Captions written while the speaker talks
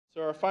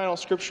So our final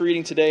scripture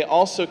reading today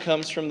also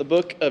comes from the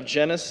book of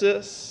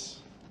Genesis.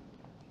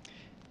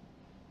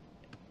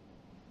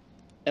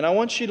 And I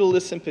want you to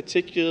listen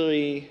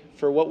particularly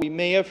for what we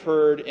may have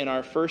heard in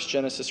our first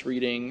Genesis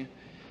reading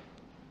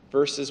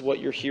versus what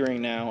you're hearing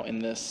now in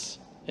this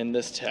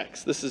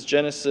text. This is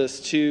Genesis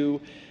 2,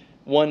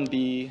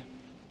 1b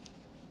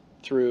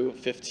through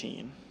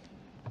 15.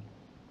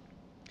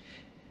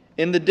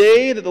 In the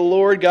day that the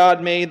Lord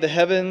God made the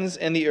heavens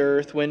and the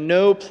earth, when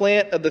no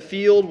plant of the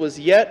field was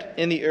yet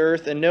in the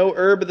earth, and no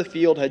herb of the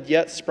field had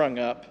yet sprung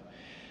up,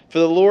 for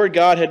the Lord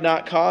God had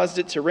not caused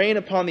it to rain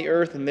upon the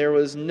earth, and there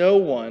was no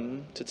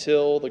one to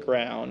till the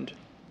ground.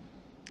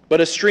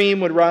 But a stream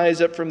would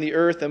rise up from the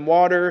earth and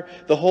water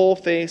the whole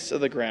face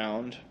of the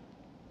ground.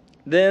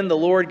 Then the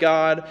Lord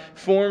God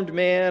formed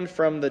man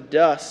from the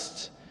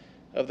dust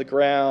of the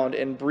ground,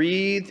 and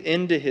breathed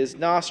into his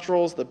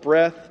nostrils the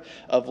breath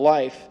of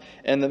life,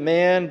 and the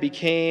man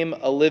became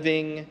a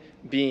living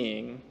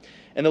being.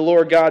 And the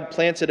Lord God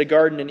planted a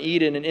garden in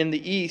Eden and in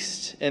the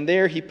east, and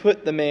there he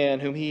put the man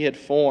whom he had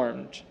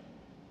formed.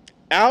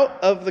 Out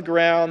of the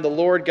ground the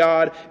Lord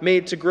God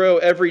made to grow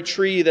every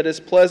tree that is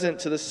pleasant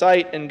to the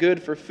sight and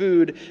good for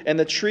food, and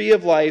the tree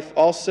of life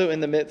also in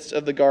the midst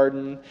of the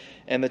garden,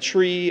 and the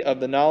tree of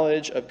the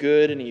knowledge of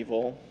good and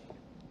evil.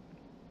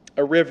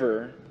 A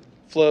river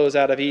flows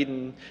out of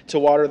Eden to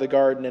water the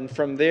garden, and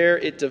from there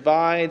it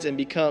divides and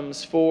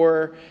becomes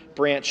 4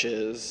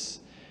 branches.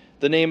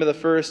 The name of the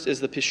first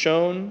is the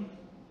Pishon.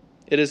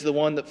 It is the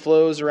one that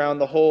flows around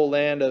the whole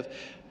land of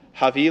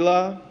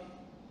Havilah,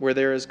 where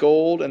there is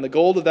gold, and the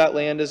gold of that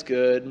land is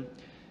good.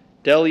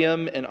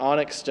 Bdellium and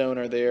onyx stone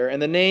are there.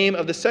 And the name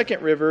of the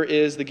second river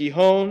is the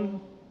Gihon.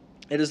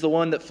 It is the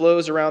one that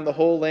flows around the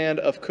whole land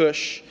of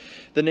Cush.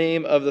 The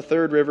name of the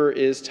third river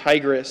is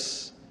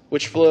Tigris,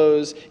 which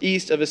flows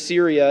east of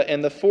Assyria,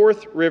 and the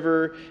fourth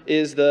river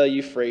is the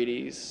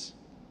Euphrates.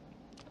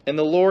 And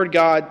the Lord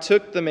God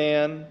took the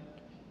man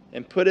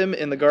and put him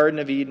in the Garden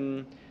of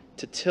Eden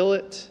to till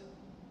it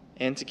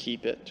and to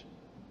keep it.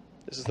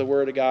 This is the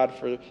word of God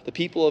for the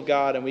people of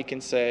God, and we can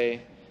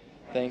say,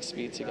 thanks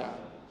be to God.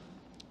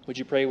 Would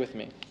you pray with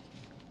me?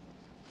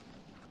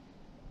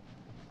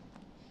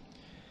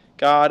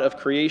 God of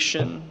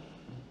creation,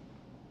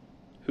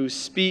 who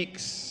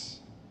speaks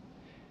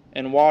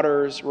and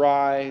waters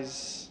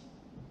rise,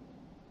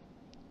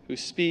 who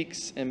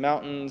speaks and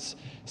mountains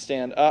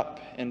stand up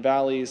and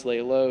valleys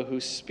lay low, who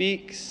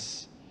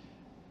speaks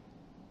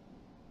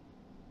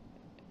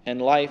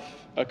and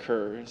life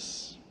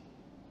occurs.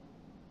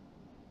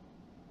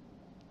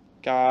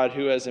 God,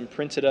 who has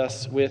imprinted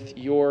us with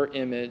your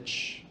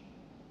image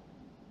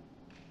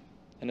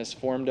and has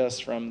formed us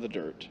from the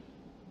dirt.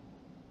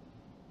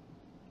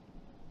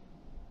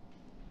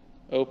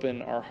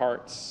 Open our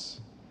hearts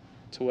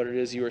to what it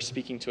is you are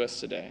speaking to us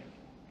today.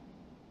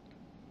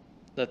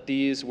 Let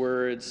these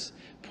words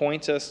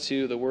point us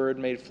to the Word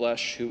made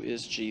flesh, who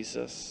is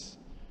Jesus,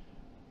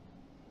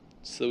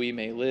 so we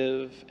may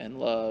live and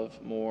love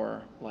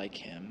more like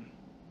him.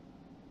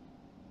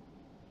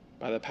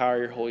 By the power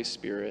of your Holy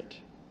Spirit,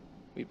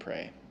 we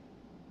pray.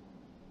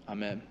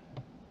 Amen.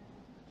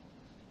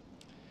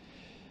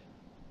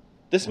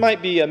 This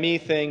might be a me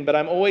thing, but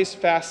I'm always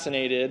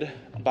fascinated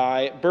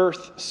by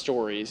birth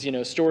stories. You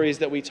know, stories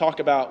that we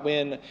talk about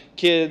when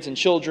kids and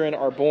children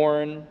are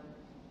born.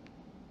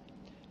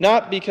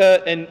 Not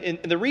because, and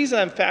the reason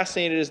I'm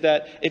fascinated is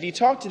that if you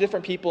talk to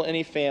different people in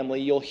any family,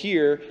 you'll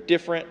hear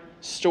different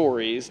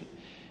stories.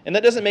 And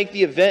that doesn't make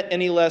the event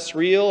any less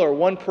real, or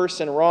one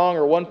person wrong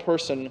or one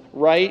person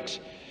right.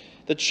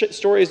 The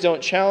stories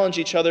don't challenge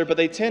each other, but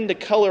they tend to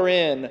color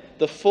in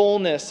the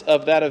fullness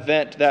of that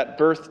event, that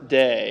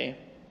birthday.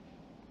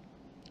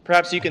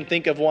 Perhaps you can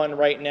think of one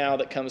right now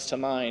that comes to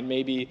mind.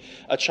 Maybe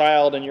a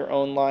child in your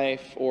own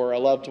life or a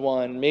loved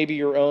one. Maybe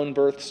your own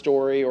birth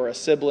story or a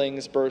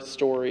sibling's birth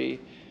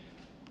story.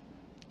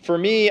 For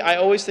me, I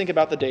always think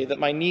about the day that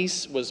my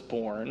niece was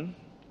born.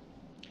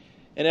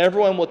 And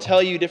everyone will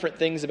tell you different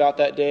things about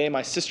that day.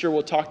 My sister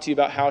will talk to you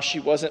about how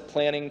she wasn't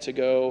planning to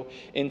go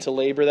into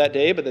labor that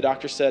day, but the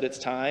doctor said it's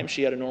time.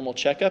 She had a normal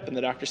checkup, and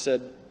the doctor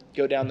said,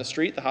 go down the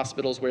street. The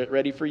hospital's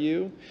ready for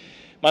you.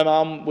 My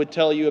mom would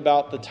tell you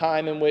about the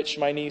time in which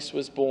my niece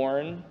was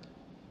born.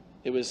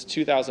 It was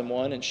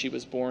 2001, and she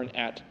was born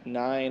at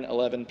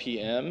 9:11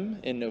 p.m.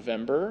 in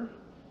November.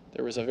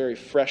 There was a very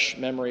fresh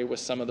memory with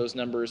some of those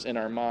numbers in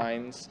our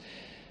minds.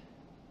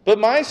 But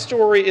my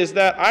story is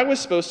that I was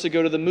supposed to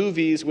go to the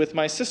movies with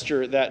my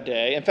sister that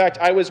day. In fact,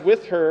 I was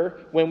with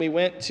her when we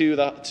went to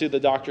the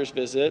doctor's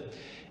visit,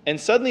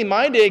 and suddenly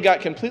my day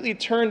got completely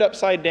turned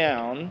upside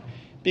down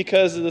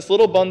because of this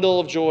little bundle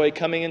of joy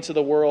coming into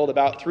the world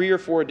about 3 or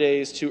 4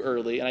 days too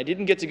early, and I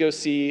didn't get to go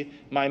see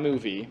my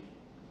movie.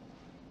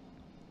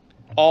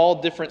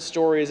 All different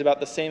stories about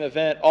the same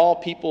event, all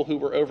people who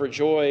were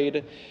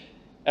overjoyed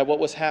at what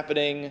was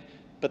happening,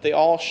 but they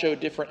all show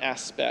different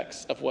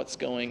aspects of what's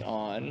going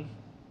on.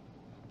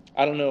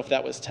 I don't know if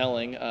that was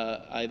telling.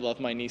 I love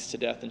my niece to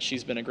death, and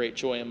she's been a great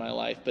joy in my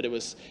life, but it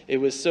was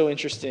so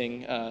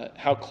interesting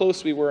how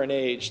close we were in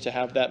age to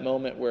have that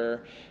moment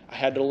where I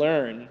had to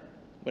learn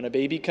When a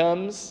baby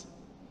comes,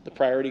 the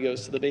priority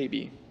goes to the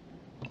baby.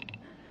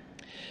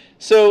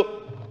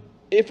 So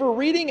if we're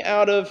reading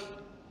out of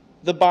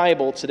the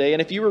Bible today,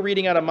 and if you were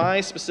reading out of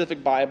my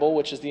specific Bible,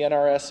 which is the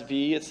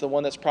NRSV, it's the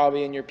one that's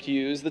probably in your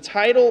pews, the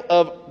title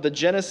of the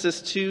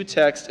Genesis 2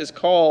 text is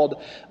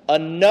called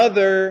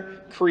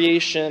Another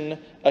Creation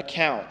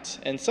Account.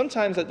 And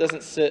sometimes that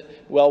doesn't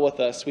sit well with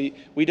us. We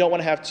don't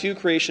want to have two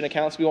creation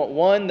accounts. We want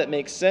one that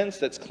makes sense,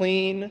 that's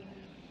clean.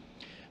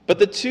 But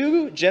the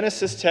two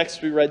Genesis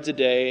texts we read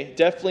today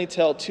definitely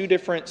tell two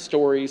different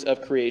stories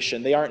of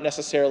creation. They aren't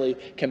necessarily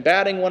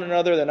combating one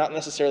another. They're not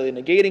necessarily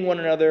negating one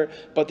another,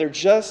 but they're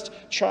just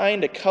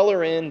trying to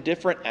color in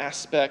different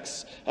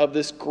aspects of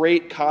this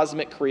great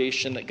cosmic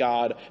creation that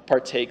God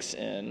partakes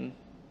in.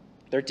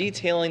 They're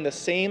detailing the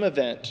same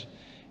event,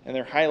 and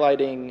they're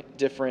highlighting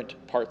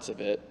different parts of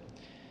it.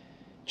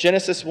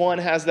 Genesis 1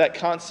 has that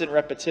constant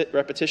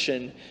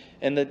repetition,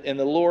 and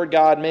the Lord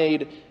God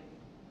made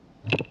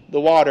the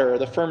water,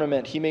 the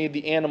firmament, he made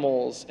the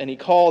animals, and he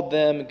called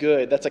them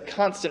good. That's a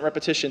constant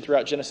repetition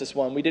throughout Genesis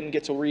 1. We didn't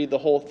get to read the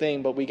whole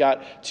thing, but we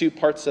got two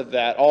parts of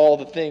that. All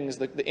the things,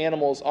 the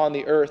animals on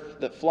the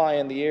earth that fly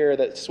in the air,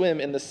 that swim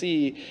in the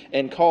sea,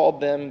 and called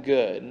them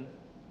good.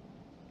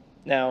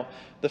 Now,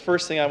 the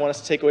first thing I want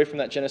us to take away from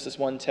that Genesis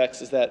 1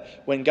 text is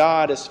that when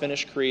God is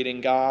finished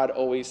creating, God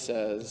always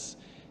says,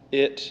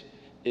 "It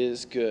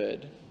is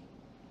good."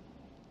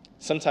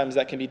 Sometimes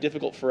that can be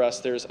difficult for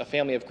us. There's a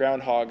family of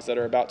groundhogs that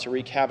are about to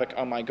wreak havoc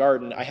on my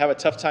garden. I have a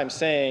tough time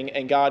saying,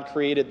 "And God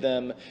created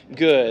them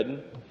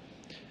good."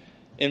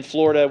 In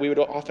Florida, we would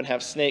often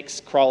have snakes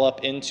crawl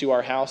up into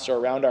our house or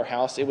around our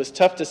house. It was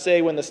tough to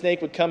say when the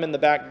snake would come in the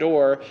back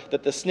door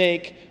that the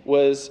snake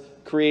was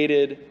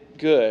created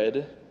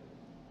good.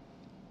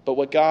 But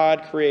what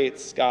God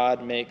creates,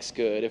 God makes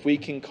good. If we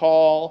can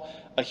call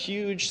a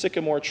huge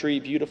sycamore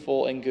tree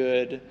beautiful and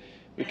good,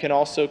 we can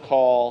also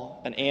call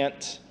an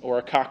ant or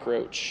a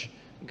cockroach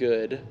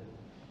good.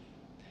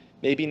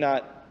 Maybe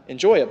not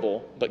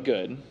enjoyable, but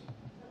good.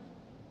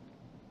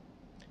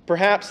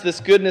 Perhaps this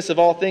goodness of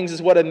all things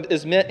is what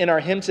is meant in our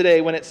hymn today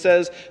when it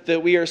says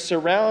that we are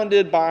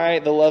surrounded by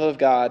the love of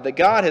God, that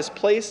God has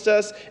placed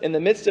us in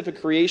the midst of a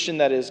creation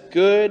that is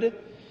good,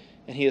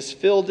 and he has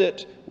filled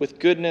it with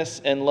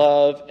goodness and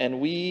love, and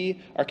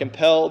we are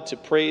compelled to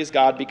praise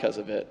God because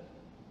of it.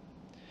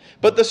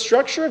 But the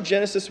structure of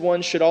Genesis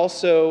 1 should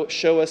also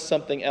show us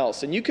something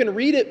else. And you can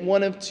read it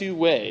one of two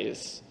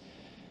ways.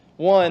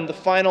 One, the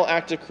final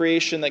act of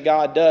creation that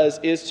God does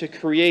is to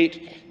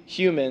create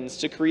humans,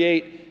 to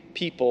create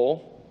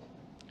people.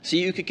 So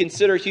you could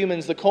consider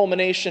humans the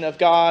culmination of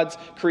God's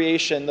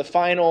creation, the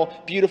final,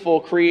 beautiful,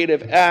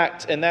 creative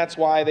act, and that's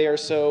why they are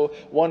so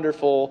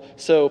wonderful,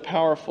 so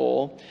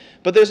powerful.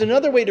 But there's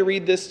another way to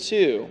read this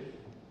too.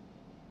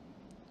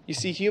 You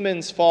see,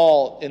 humans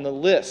fall in the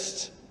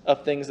list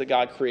of things that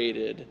God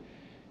created.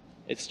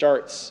 It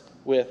starts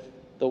with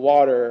the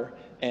water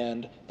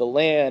and the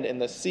land and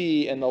the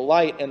sea and the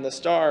light and the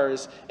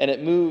stars, and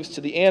it moves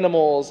to the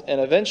animals, and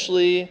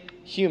eventually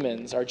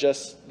humans are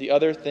just the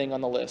other thing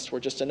on the list. We're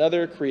just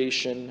another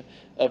creation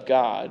of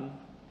God.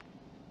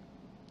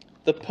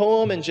 The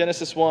poem in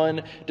Genesis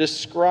 1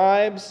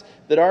 describes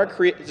our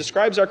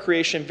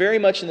creation very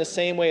much in the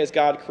same way as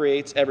God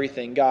creates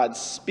everything. God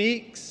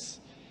speaks,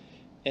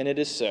 and it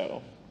is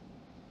so.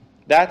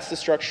 That's the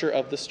structure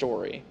of the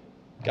story.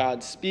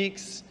 God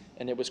speaks,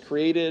 and it was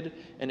created,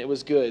 and it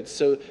was good.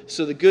 So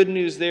the good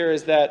news there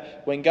is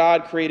that when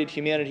God created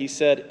humanity, he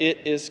said, "It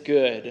is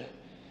good."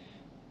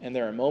 And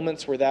there are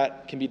moments where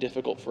that can be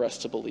difficult for us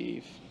to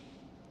believe.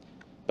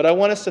 But I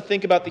want us to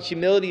think about the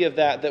humility of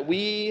that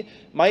we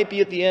might be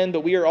at the end,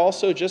 but we are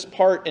also just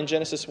part in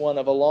Genesis 1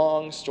 of a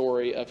long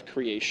story of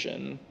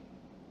creation.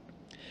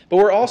 But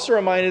we're also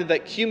reminded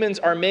that humans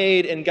are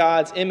made in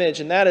God's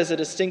image, and that is a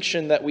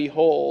distinction that we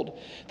hold.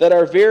 That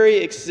our very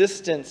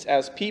existence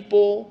as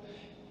people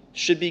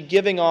should be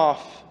giving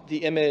off the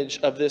image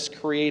of this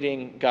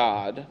creating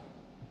God.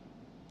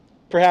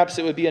 Perhaps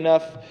it would be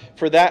enough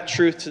for that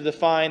truth to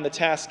define the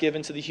task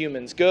given to the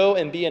humans. Go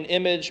and be an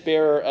image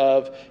bearer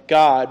of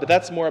God. But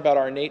that's more about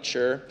our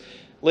nature.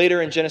 Later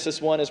in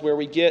Genesis 1 is where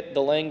we get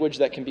the language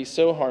that can be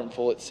so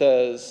harmful. It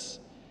says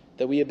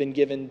that we have been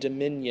given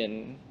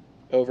dominion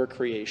over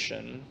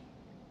creation.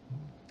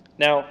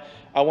 Now,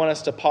 I want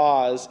us to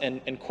pause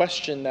and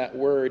question that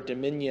word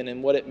dominion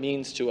and what it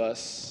means to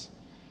us.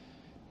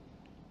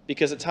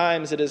 Because at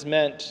times it has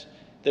meant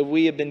that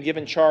we have been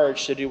given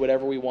charge to do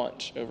whatever we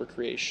want over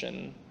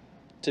creation,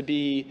 to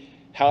be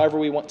however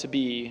we want to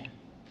be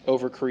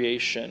over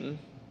creation.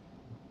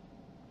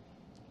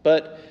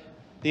 But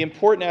the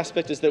important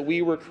aspect is that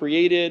we were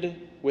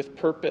created with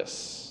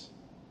purpose,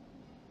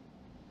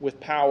 with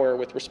power,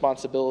 with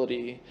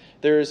responsibility.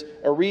 There's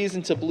a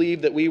reason to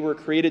believe that we were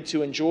created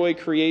to enjoy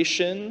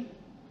creation,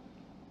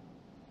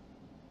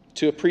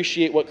 to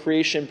appreciate what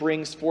creation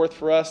brings forth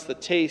for us, the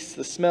tastes,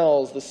 the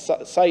smells, the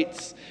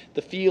sights,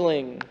 the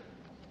feeling.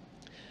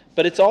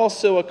 But it's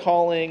also a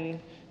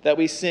calling that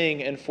we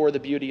sing and for the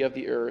beauty of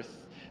the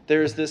earth.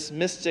 there's this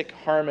mystic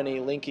harmony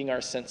linking our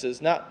senses.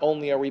 Not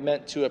only are we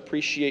meant to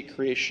appreciate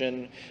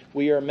creation,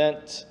 we are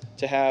meant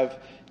to have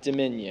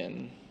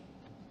dominion.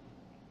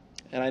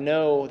 And I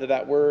know that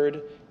that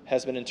word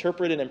has been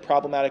interpreted in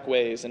problematic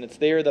ways, and it's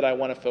there that I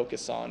want to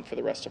focus on for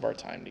the rest of our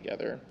time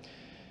together.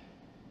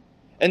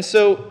 And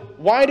so,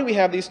 why do we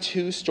have these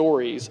two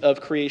stories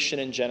of creation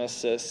in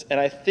Genesis? And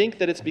I think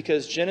that it's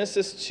because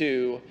Genesis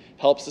 2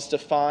 helps us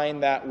define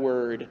that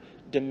word,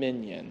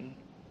 dominion.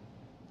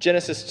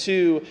 Genesis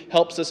 2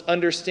 helps us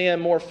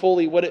understand more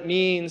fully what it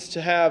means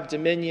to have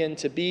dominion,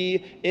 to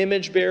be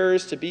image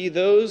bearers, to be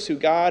those who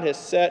God has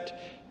set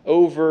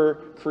over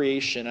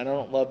creation. I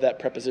don't love that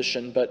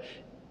preposition, but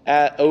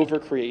over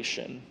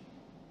creation.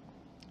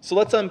 So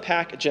let's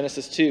unpack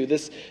Genesis 2,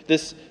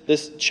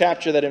 this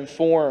chapter that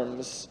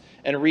informs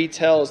and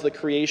retells the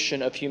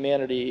creation of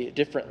humanity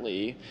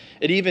differently.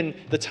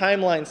 The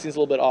timeline seems a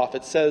little bit off.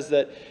 It says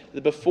that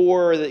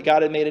before that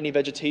God had made any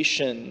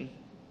vegetation,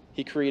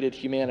 he created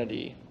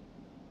humanity.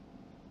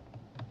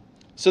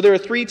 So there are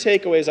three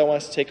takeaways I want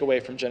us to take away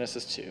from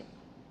Genesis 2.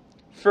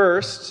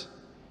 First,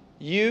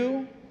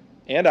 you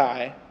and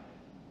I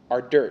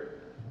are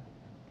dirt.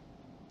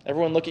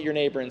 Everyone look at your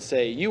neighbor and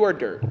say, you are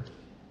dirt.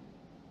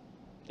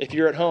 If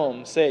you're at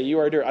home, say, you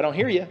are dirt. I don't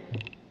hear you.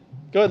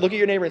 Go ahead, look at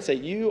your neighbor and say,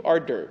 you are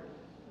dirt.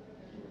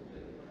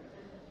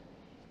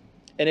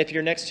 And if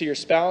you're next to your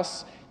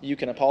spouse, you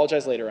can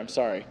apologize later. I'm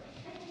sorry.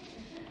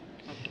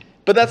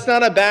 But that's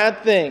not a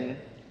bad thing.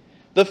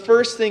 The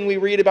first thing we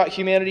read about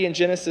humanity in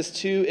Genesis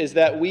 2 is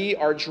that we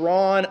are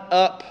drawn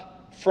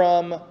up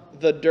from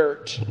the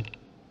dirt.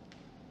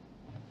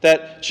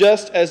 That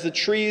just as the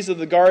trees of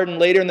the garden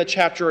later in the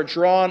chapter are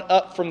drawn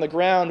up from the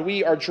ground,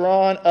 we are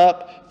drawn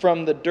up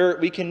from the dirt.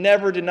 We can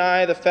never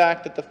deny the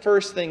fact that the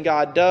first thing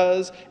God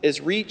does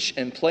is reach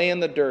and play in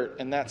the dirt,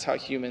 and that's how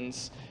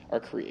humans are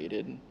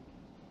created.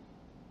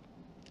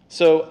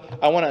 So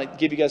I want to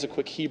give you guys a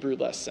quick Hebrew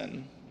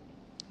lesson.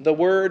 The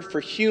word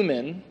for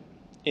human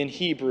in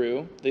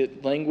Hebrew, the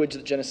language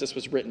that Genesis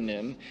was written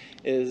in,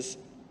 is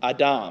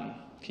Adam.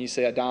 Can you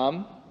say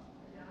Adam?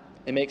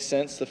 It makes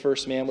sense. The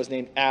first man was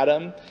named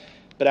Adam,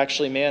 but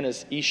actually man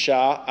is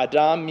Isha.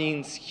 Adam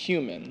means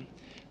human.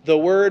 The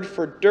word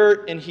for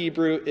dirt in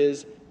Hebrew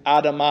is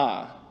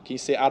Adamah. Can you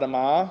say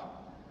Adamah?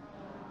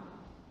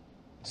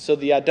 So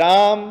the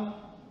Adam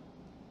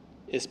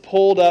is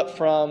pulled up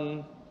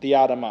from the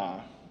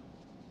Adamah.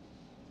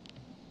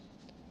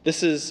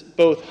 This is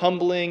both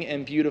humbling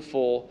and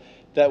beautiful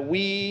that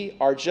we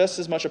are just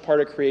as much a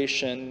part of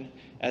creation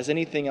as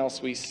anything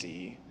else we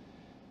see.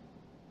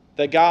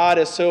 That God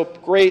is so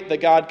great that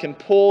God can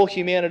pull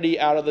humanity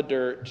out of the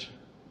dirt,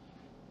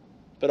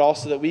 but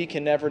also that we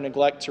can never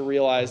neglect to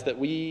realize that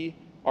we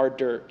are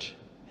dirt,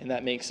 and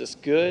that makes us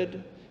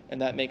good,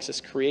 and that makes us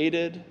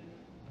created,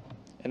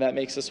 and that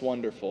makes us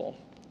wonderful.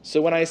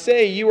 So when I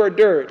say you are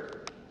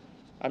dirt,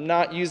 I'm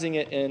not using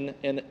it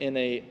in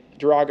a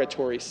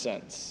derogatory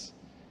sense.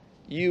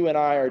 You and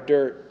I are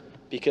dirt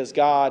because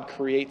God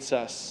creates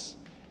us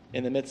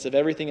in the midst of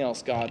everything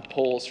else God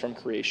pulls from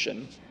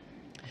creation.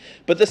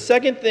 But the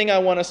second thing I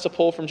want us to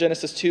pull from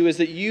Genesis 2 is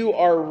that you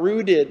are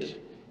rooted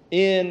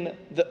in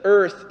the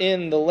earth,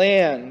 in the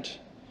land.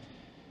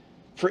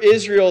 For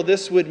Israel,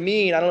 this would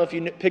mean, I don't know if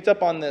you picked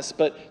up on this,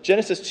 but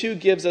Genesis 2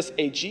 gives us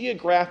a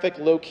geographic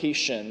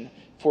location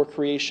for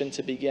creation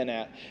to begin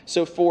at.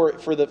 So for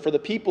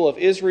the people of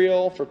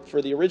Israel,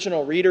 for the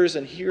original readers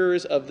and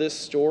hearers of this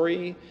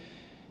story,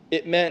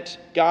 it meant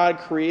God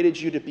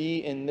created you to be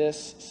in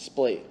this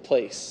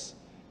place,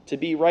 to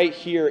be right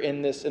here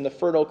in the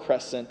Fertile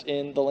Crescent,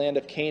 in the land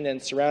of Canaan,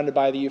 surrounded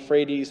by the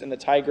Euphrates and the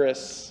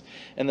Tigris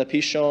and the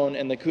Pishon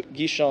and the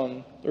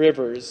Gishon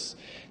rivers.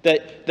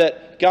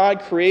 That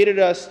God created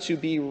us to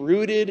be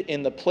rooted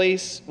in the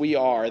place we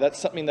are. That's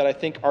something that I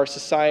think our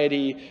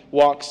society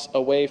walks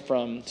away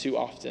from too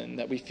often,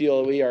 that we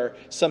feel we are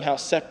somehow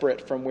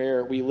separate from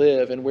where we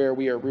live and where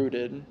we are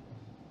rooted.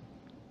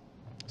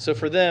 So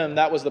for them,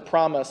 that was the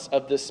promise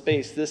of this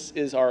space. This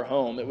is our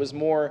home. It was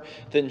more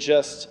than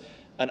just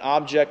an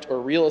object or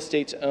real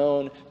estate to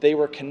own. They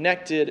were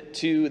connected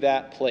to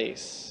that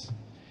place.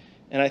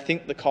 And I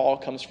think the call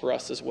comes for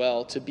us as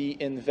well, to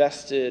be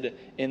invested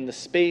in the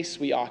space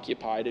we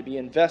occupy, to be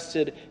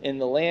invested in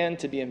the land,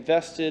 to be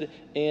invested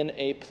in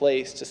a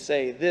place, to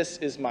say, this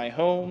is my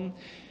home,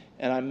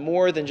 and I'm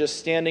more than just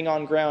standing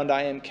on ground,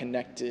 I am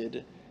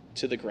connected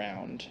to the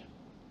ground.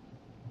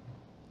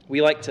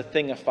 We like to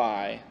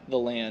thingify the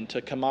land,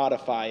 to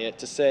commodify it,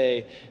 to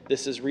say,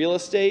 this is real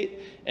estate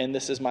and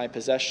this is my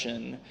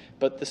possession.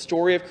 But the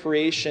story of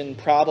creation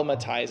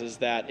problematizes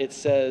that. It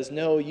says,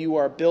 no, you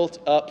are built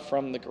up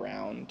from the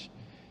ground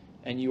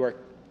and you are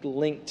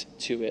linked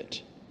to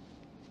it.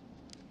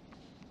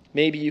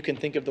 Maybe you can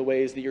think of the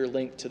ways that you're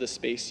linked to the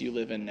space you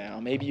live in now.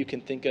 Maybe you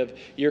can think of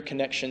your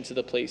connection to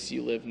the place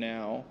you live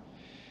now.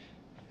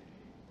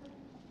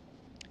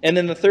 And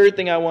then the third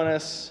thing I want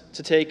us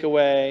to take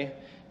away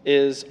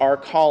is our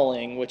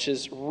calling, which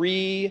is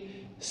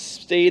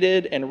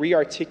restated and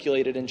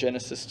rearticulated in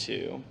Genesis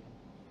 2.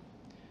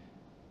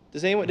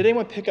 Did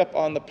anyone pick up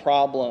on the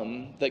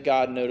problem that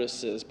God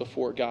notices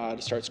before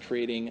God starts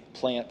creating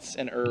plants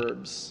and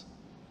herbs?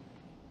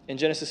 In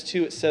Genesis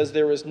 2, it says,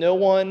 there was no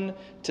one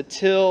to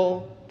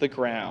till the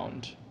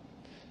ground.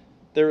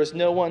 There was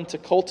no one to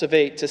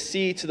cultivate, to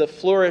see to the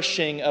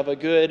flourishing of a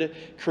good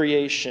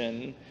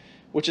creation,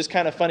 which is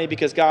kind of funny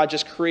because God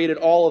just created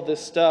all of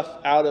this stuff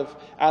out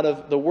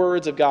of the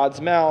words of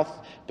God's mouth,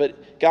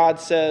 but God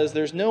says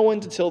there's no one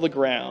to till the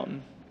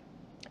ground.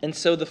 And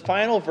so the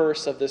final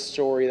verse of this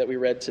story that we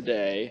read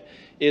today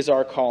is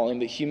our calling,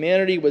 that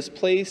humanity was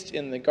placed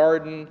in the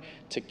garden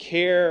to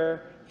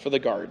care for the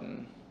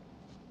garden.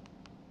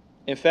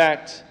 In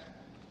fact,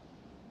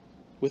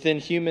 within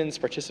humans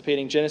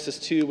participating, Genesis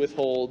 2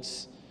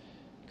 withholds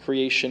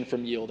creation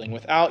from yielding.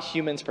 Without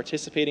humans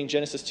participating,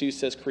 Genesis 2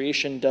 says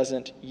creation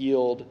doesn't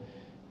yield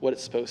what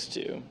it's supposed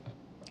to.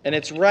 And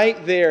it's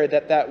right there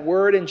that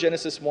word in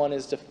Genesis 1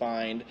 is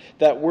defined,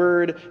 that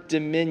word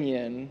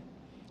dominion.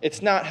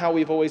 It's not how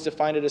we've always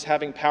defined it as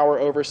having power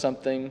over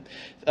something.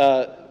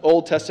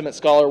 Old Testament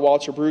scholar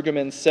Walter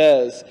Brueggemann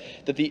says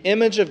that the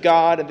image of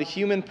God in the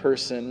human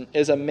person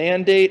is a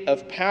mandate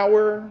of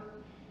power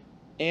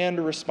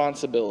and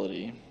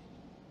responsibility.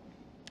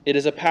 It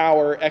is a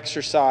power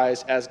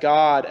exercised as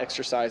God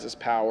exercises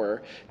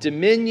power.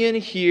 Dominion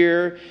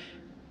here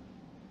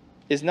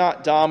is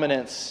not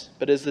dominance,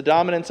 but is the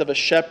dominance of a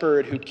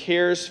shepherd who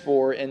cares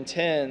for and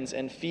tends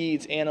and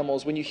feeds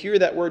animals. When you hear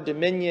that word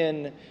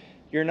dominion,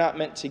 you're not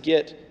meant to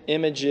get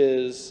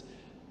images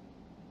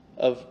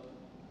of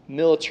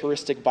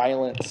militaristic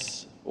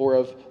violence or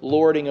of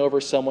lording over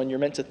someone. You're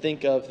meant to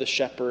think of the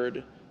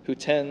shepherd who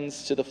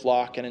tends to the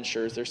flock and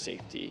ensures their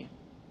safety.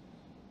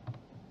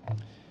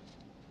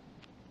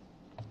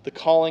 The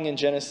calling in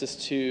Genesis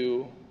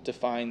 2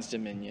 defines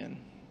dominion.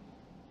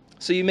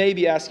 So you may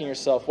be asking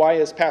yourself, why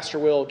is Pastor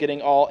Will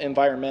getting all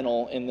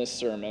environmental in this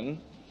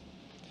sermon?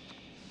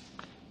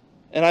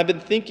 And I've been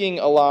thinking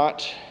a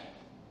lot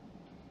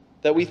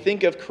that we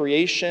think of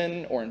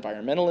creation or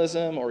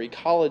environmentalism or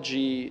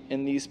ecology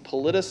in these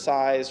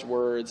politicized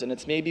words, and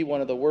it's maybe one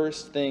of the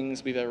worst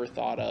things we've ever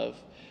thought of,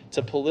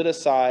 to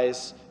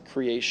politicize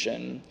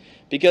creation.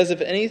 Because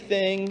if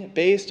anything,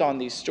 based on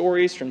these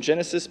stories from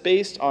Genesis,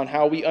 based on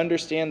how we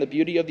understand the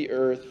beauty of the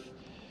earth,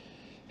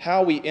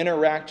 how we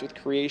interact with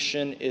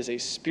creation is a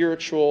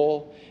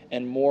spiritual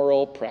and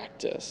moral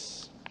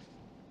practice.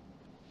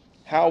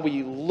 How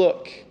we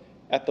look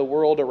at the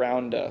world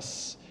around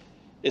us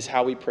is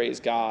how we praise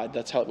God.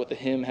 That's what the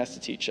hymn has to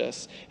teach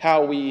us.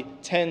 How we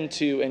tend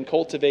to and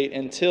cultivate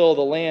and till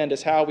the land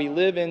is how we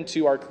live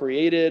into our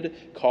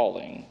created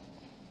calling.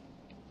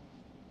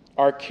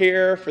 Our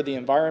care for the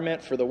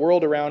environment, for the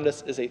world around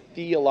us, is a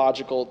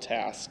theological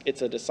task.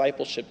 It's a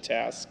discipleship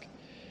task.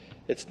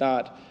 It's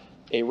not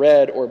a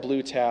red or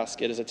blue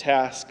task. It is a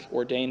task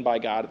ordained by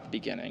God at the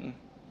beginning.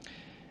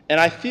 And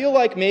I feel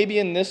like maybe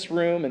in this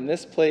room, in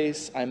this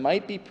place, I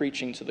might be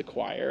preaching to the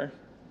choir.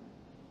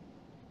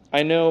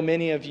 I know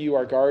many of you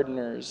are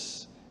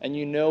gardeners, and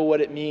you know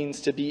what it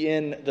means to be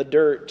in the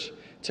dirt,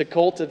 to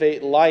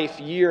cultivate life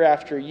year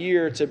after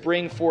year, to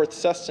bring forth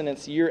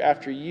sustenance year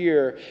after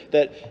year,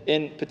 that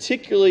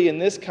particularly in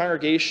this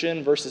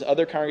congregation versus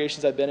other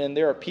congregations I've been in,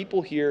 there are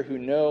people here who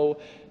know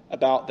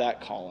about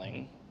that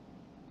calling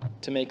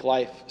to make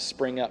life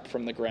spring up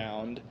from the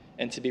ground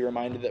and to be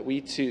reminded that we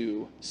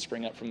too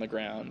spring up from the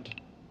ground.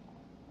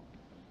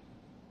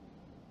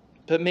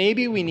 But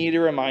maybe we need a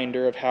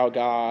reminder of how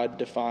God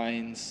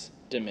defines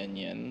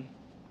dominion.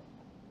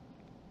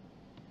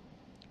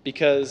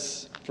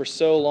 Because for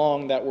so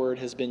long that word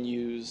has been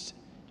used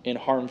in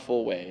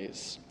harmful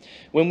ways.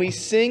 When we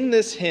sing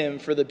this hymn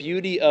for the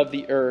beauty of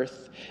the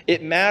earth,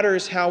 it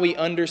matters how we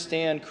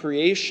understand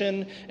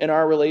creation and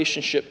our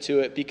relationship to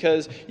it,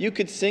 because you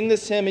could sing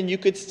this hymn and you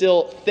could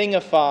still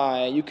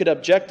thingify, you could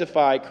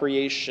objectify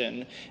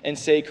creation and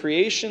say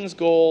creation's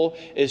goal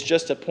is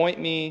just to point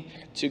me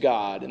to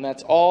God. And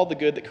that's all the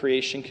good that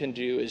creation can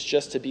do, is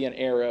just to be an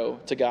arrow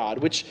to God,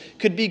 which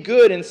could be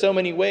good in so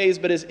many ways,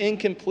 but is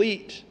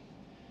incomplete.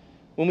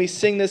 When we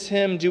sing this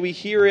hymn, do we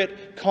hear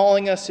it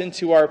calling us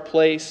into our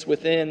place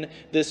within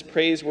this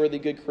praiseworthy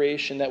good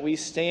creation, that we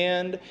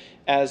stand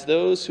as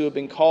those who have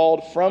been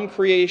called from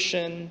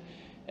creation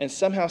and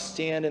somehow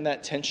stand in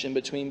that tension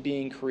between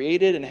being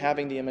created and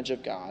having the image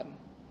of God?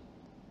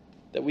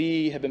 That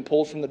we have been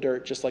pulled from the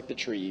dirt just like the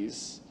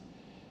trees,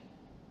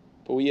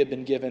 but we have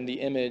been given the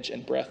image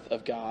and breath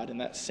of God in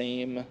that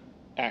same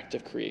act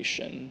of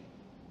creation.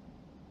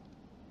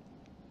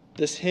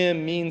 This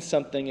hymn means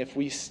something if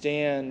we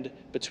stand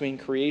between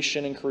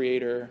creation and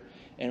creator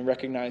and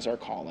recognize our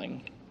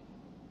calling.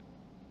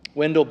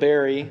 Wendell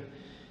Berry,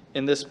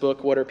 in this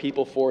book, What Are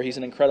People For? He's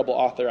an incredible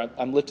author.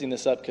 I'm lifting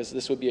this up because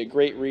this would be a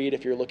great read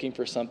if you're looking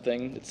for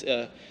something. It's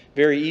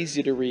very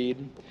easy to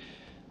read.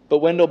 But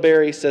Wendell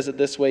Berry says it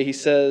this way. He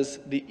says,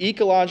 "The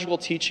ecological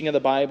teaching of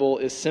the Bible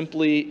is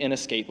simply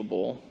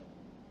inescapable.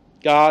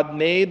 God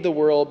made the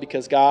world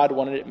because God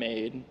wanted it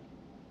made.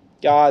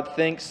 God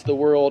thinks the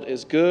world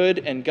is good,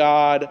 and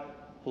God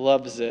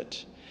loves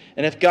it.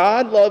 And if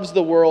God loves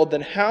the world,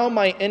 then how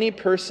might any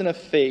person of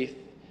faith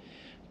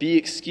be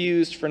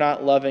excused for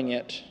not loving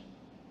it,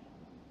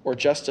 or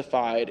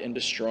justified in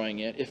destroying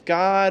it. If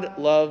God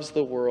loves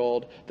the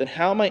world, then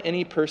how might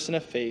any person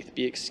of faith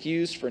be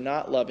excused for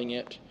not loving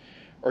it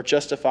or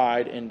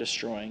justified in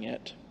destroying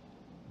it?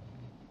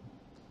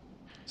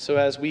 So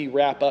as we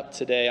wrap up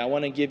today, I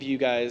want to give you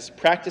guys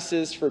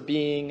practices for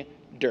being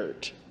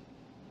dirt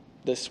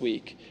this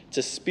week,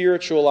 to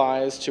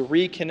spiritualize, to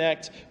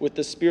reconnect with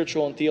the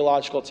spiritual and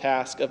theological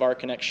task of our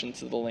connection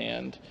to the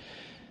land.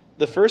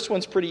 The first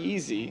one's pretty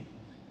easy.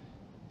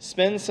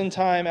 Spend some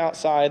time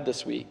outside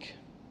this week.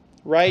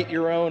 Write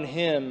your own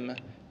hymn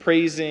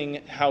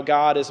praising how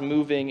God is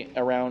moving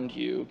around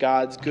you,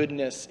 God's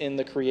goodness in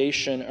the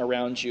creation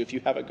around you. If you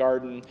have a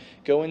garden,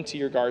 go into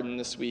your garden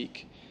this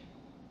week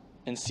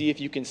and see if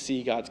you can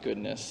see God's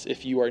goodness.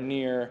 If you are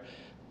near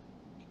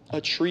a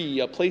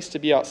tree, a place to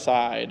be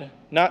outside,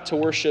 not to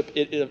worship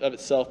it of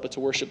itself, but to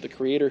worship the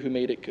Creator who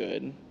made it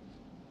good.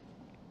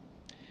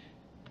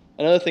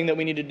 Another thing that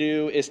we need to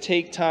do is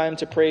take time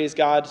to praise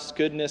God's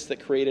goodness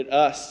that created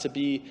us,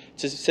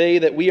 to say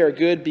that we are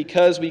good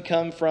because we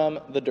come from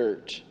the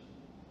dirt.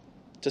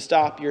 To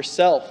stop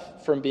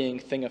yourself from being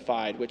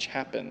thingified, which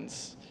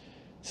happens.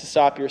 To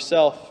stop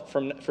yourself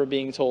from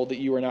being told that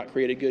you are not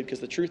created good, because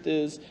the truth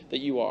is that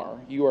you are.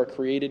 You are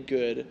created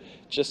good,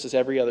 just as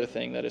every other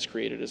thing that is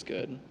created is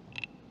good.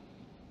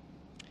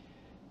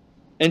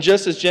 And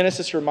just as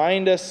Genesis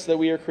reminds us that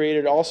we are created,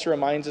 it also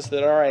reminds us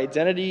that our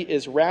identity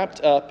is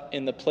wrapped up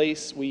in the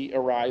place we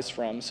arise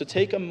from. So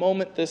take a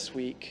moment this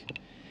week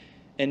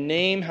and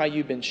name how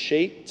you've been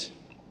shaped,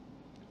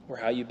 or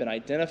how you've been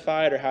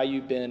identified, or how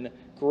you've been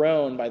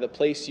grown by the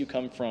place you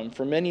come from.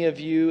 For many of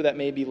you, that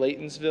may be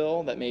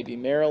Laytonsville, that may be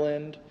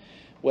Maryland.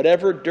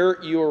 Whatever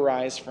dirt you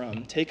arise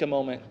from, take a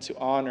moment to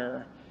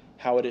honor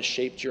how it has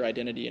shaped your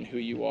identity and who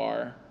you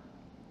are,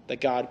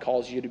 that God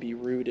calls you to be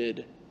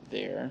rooted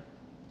there.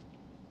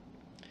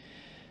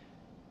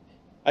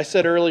 I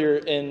said earlier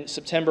in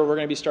September we're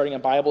going to be starting a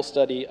Bible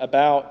study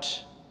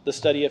about the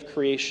study of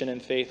creation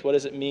and faith. What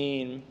does it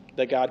mean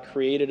that God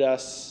created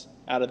us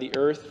out of the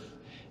earth?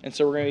 And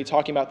so we're going to be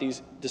talking about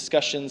these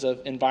discussions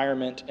of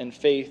environment and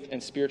faith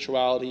and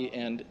spirituality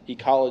and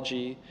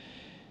ecology.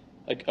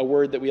 A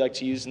word that we like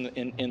to use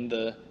in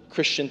the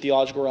Christian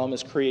theological realm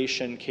is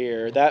creation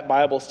care. That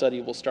Bible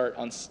study will start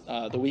on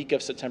the week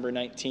of September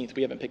 19th.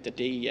 We haven't picked a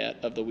day yet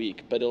of the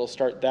week, but it'll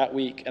start that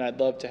week, and I'd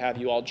love to have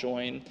you all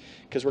join,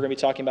 because we're going to be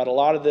talking about a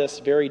lot of this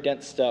very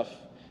dense stuff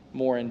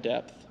more in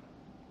depth.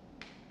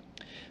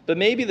 But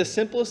maybe the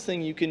simplest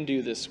thing you can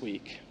do this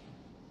week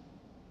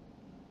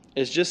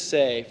is just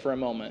say for a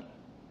moment,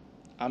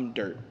 I'm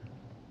dirt.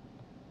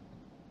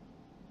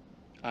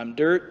 I'm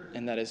dirt,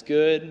 and that is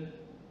good,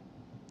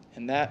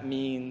 and that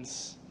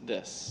means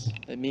this.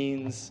 It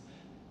means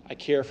I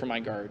care for my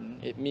garden.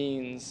 It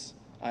means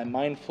I'm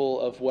mindful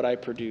of what I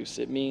produce.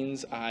 It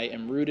means I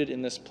am rooted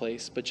in this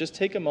place. But just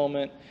take a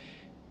moment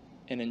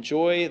and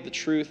enjoy the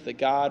truth that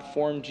God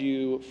formed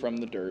you from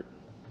the dirt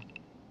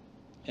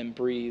and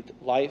breathed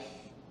life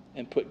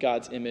and put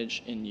God's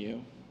image in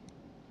you.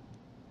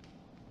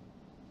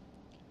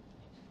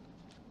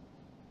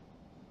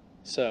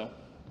 So,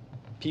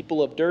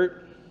 people of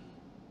dirt,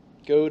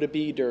 go to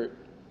be dirt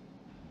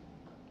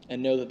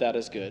and know that that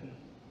is good.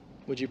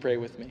 Would you pray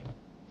with me?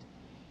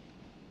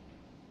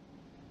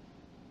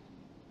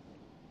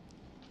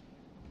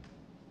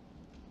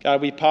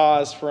 God, we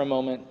pause for a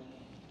moment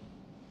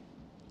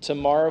to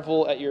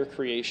marvel at your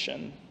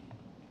creation.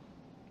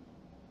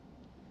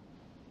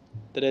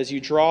 That as you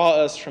draw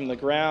us from the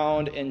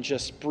ground and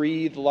just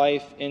breathe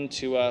life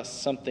into us,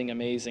 something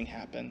amazing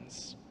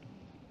happens.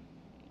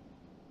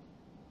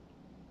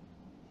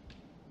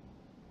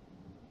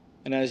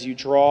 And as you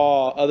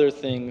draw other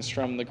things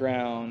from the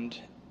ground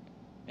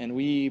and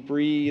we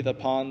breathe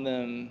upon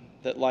them,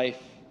 that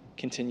life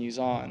continues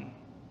on.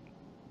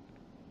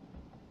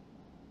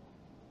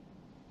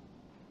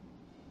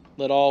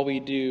 Let all we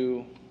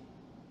do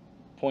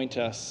point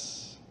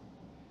us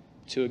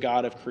to a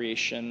God of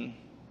creation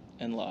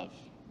and love.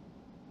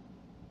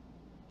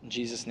 In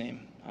Jesus'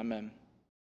 name, amen.